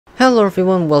Hello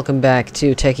everyone, welcome back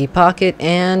to Techie Pocket,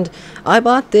 and I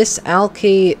bought this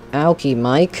AUKEY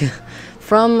mic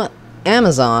from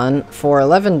Amazon for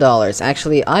 $11.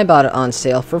 Actually, I bought it on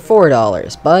sale for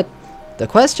 $4, but the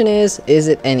question is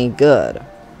it any good?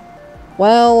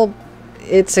 Well,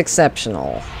 it's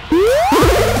exceptional.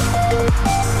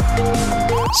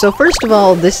 So first of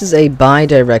all, this is a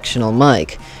bi-directional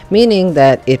mic, meaning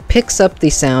that it picks up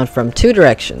the sound from two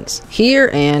directions,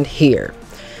 here and here.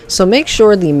 So make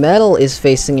sure the metal is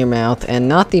facing your mouth and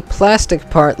not the plastic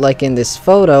part like in this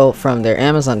photo from their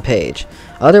Amazon page.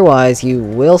 Otherwise, you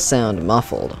will sound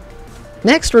muffled.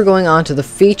 Next, we're going on to the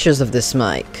features of this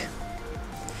mic.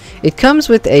 It comes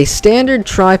with a standard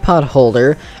tripod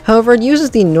holder, however it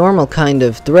uses the normal kind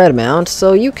of thread mount,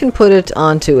 so you can put it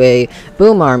onto a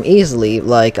boom arm easily,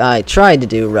 like I tried to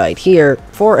do right here,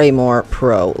 for a more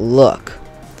pro look.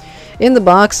 In the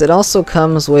box, it also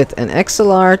comes with an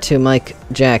XLR to mic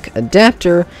jack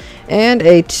adapter and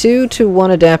a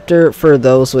 2-to-1 adapter for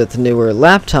those with newer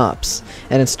laptops,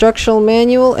 an instructional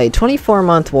manual, a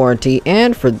 24-month warranty,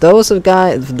 and for those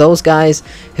guys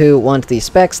who want the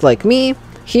specs like me,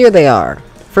 here they are.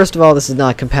 First of all, this is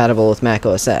not compatible with Mac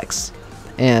OS X,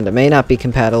 and it may not be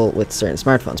compatible with certain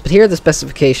smartphones, but here are the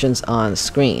specifications on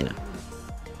screen.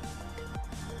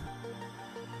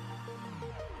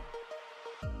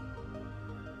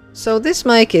 So this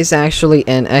mic is actually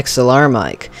an XLR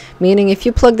mic, meaning if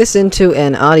you plug this into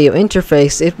an audio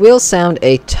interface, it will sound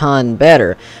a ton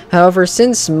better. However,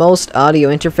 since most audio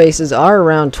interfaces are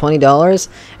around $20,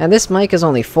 and this mic is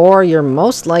only $4, you're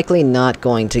most likely not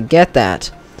going to get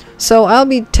that. So I'll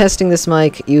be testing this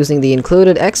mic using the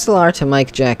included XLR to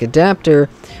mic jack adapter,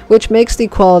 which makes the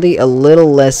quality a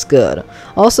little less good.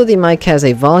 Also, the mic has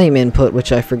a volume input,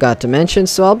 which I forgot to mention,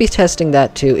 so I'll be testing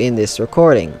that too in this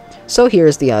recording. So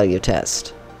here's the audio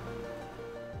test.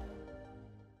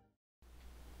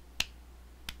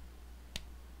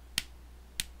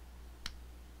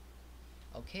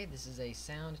 Okay, this is a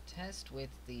sound test with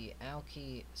the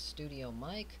AUKEY studio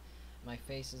mic. My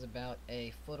face is about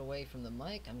a foot away from the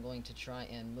mic. I'm going to try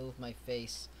and move my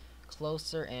face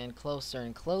closer and closer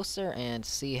and closer and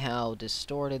see how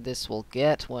distorted this will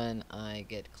get when I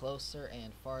get closer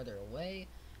and farther away.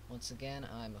 Once again,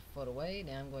 I'm a foot away.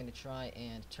 Now I'm going to try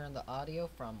and turn the audio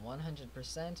from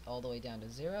 100% all the way down to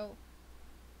 0.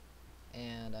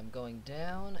 And I'm going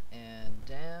down and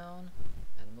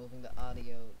moving the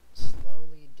audio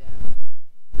slowly down.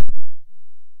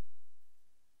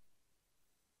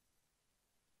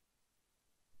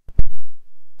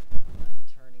 I'm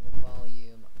turning the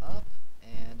volume up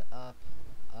and up,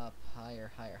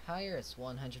 higher, higher, higher. It's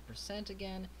 100%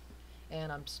 again. And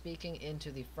I'm speaking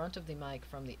into the front of the mic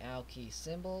from the AUKEY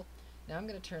symbol. Now I'm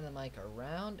going to turn the mic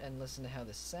around and listen to how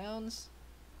this sounds.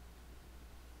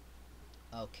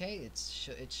 Okay,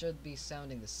 it should be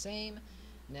sounding the same.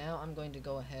 Now I'm going to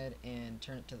go ahead and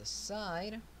turn it to the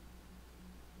side.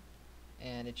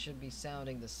 And it should be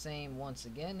sounding the same once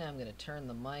again. Now I'm going to turn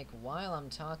the mic while I'm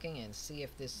talking and see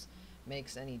if this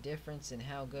makes any difference in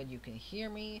how good you can hear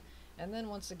me. And then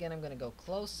once again I'm going to go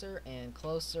closer and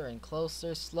closer and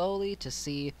closer slowly to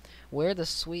see where the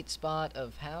sweet spot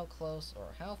of how close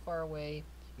or how far away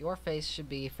your face should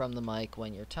be from the mic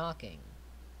when you're talking.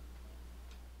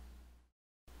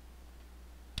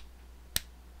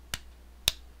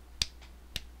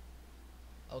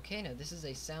 Okay, now this is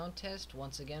a sound test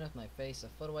once again with my face a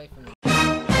foot away from the mic.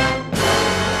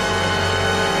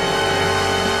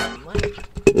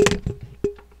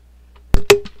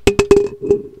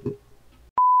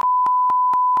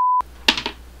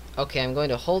 Okay, I'm going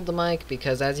to hold the mic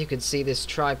because as you can see this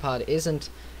tripod isn't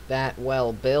that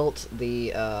well built.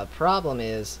 The problem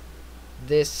is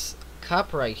this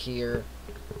cup right here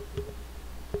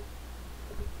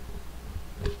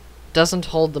doesn't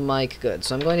hold the mic good.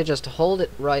 So I'm going to just hold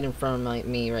it right in front of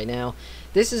me right now.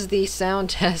 This is the sound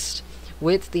test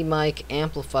with the mic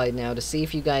amplified now to see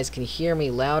if you guys can hear me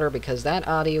louder because that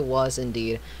audio was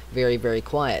indeed very, very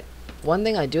quiet. One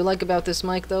thing I do like about this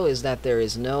mic though is that there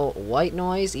is no white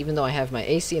noise. Even though I have my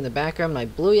AC in the background, my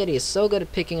Blue Yeti is so good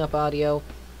at picking up audio.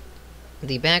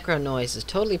 The background noise is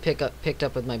totally picked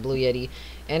up with my Blue Yeti,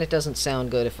 and it doesn't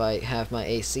sound good if I have my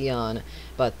AC on.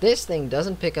 But this thing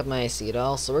doesn't pick up my AC at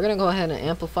all, so we're going to go ahead and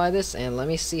amplify this, and let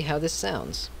me see how this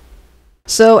sounds.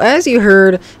 So as you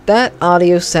heard, that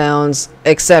audio sounds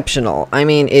exceptional. I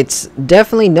mean, it's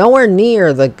definitely nowhere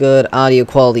near the good audio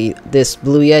quality this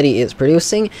Blue Yeti is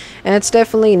producing, and it's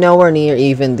definitely nowhere near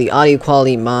even the audio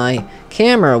quality my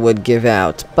camera would give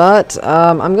out. But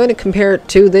I'm going to compare it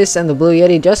to this and the Blue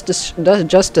Yeti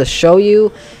just to show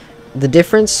you the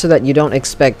difference so that you don't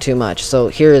expect too much. So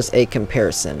here is a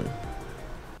comparison.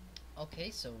 Okay,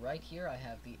 so right here I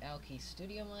have the AUKEY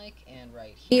Studio mic, and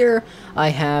right here I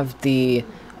have the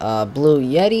Blue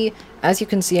Yeti. As you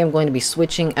can see, I'm going to be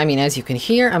switching, as you can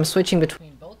hear, I'm switching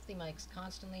between both the mics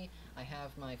constantly. I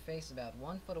have my face about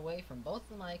 1 foot away from both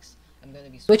the mics. I'm going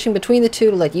to be switching between the two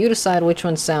to let you decide which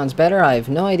one sounds better. I have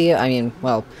no idea.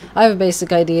 Well, I have a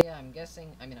basic idea. I'm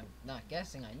not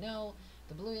guessing, I know.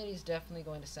 The Blue Yeti is definitely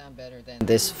going to sound better than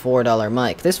this $4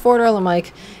 mic. This $4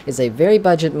 mic is a very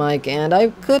budget mic, and I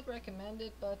could recommend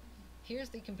it, but here's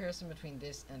the comparison between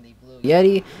this and the Blue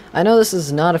Yeti. I know this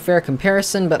is not a fair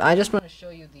comparison, but I just want to show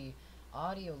you the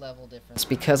audio level difference,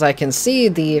 because I can see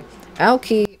the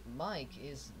AUKEY mic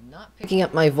is not picking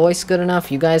up my voice good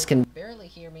enough. You guys can barely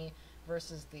hear me,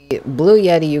 versus the Blue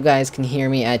Yeti, you guys can hear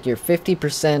me at your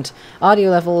 50% audio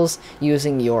levels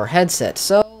using your headset.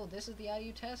 So this is the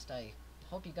audio test. I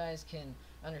hope you guys can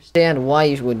understand why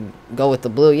you would go with the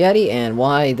Blue Yeti and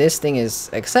why this thing is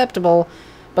acceptable,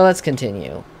 but let's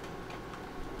continue.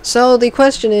 So the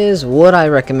question is, would I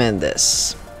recommend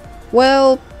this?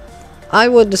 Well, I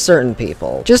would to certain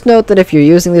people. Just note that if you're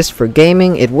using this for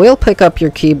gaming, it will pick up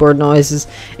your keyboard noises,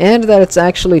 and that it's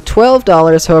actually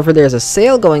 $12, however there's a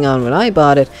sale going on when I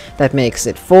bought it that makes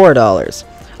it $4.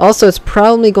 Also, it's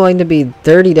probably going to be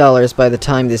 $30 by the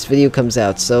time this video comes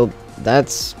out, so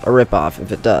that's a ripoff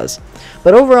if it does.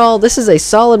 But overall, this is a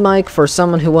solid mic for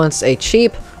someone who wants a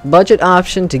cheap budget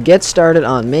option to get started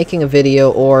on making a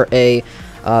video or a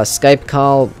Skype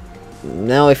call.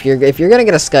 Now, if you're gonna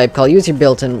get a Skype call, use your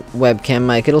built-in webcam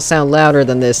mic. It'll sound louder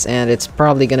than this, and it's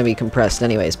probably gonna be compressed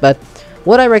anyways. But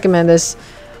would I recommend this?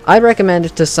 I'd recommend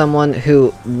it to someone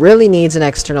who really needs an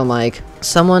external mic,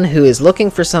 someone who is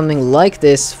looking for something like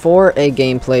this for a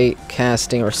gameplay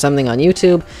casting or something on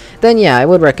YouTube. Then yeah, I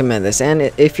would recommend this. And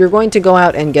if you're going to go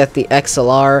out and get the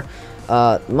XLR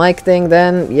mic thing,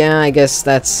 then yeah, I guess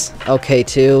that's okay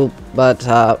too. But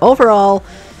overall,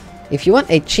 if you want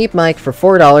a cheap mic for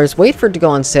 $4, wait for it to go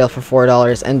on sale for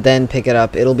 $4 and then pick it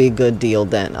up. It'll be a good deal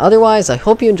then. Otherwise, I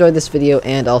hope you enjoyed this video,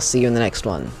 and I'll see you in the next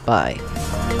one. Bye.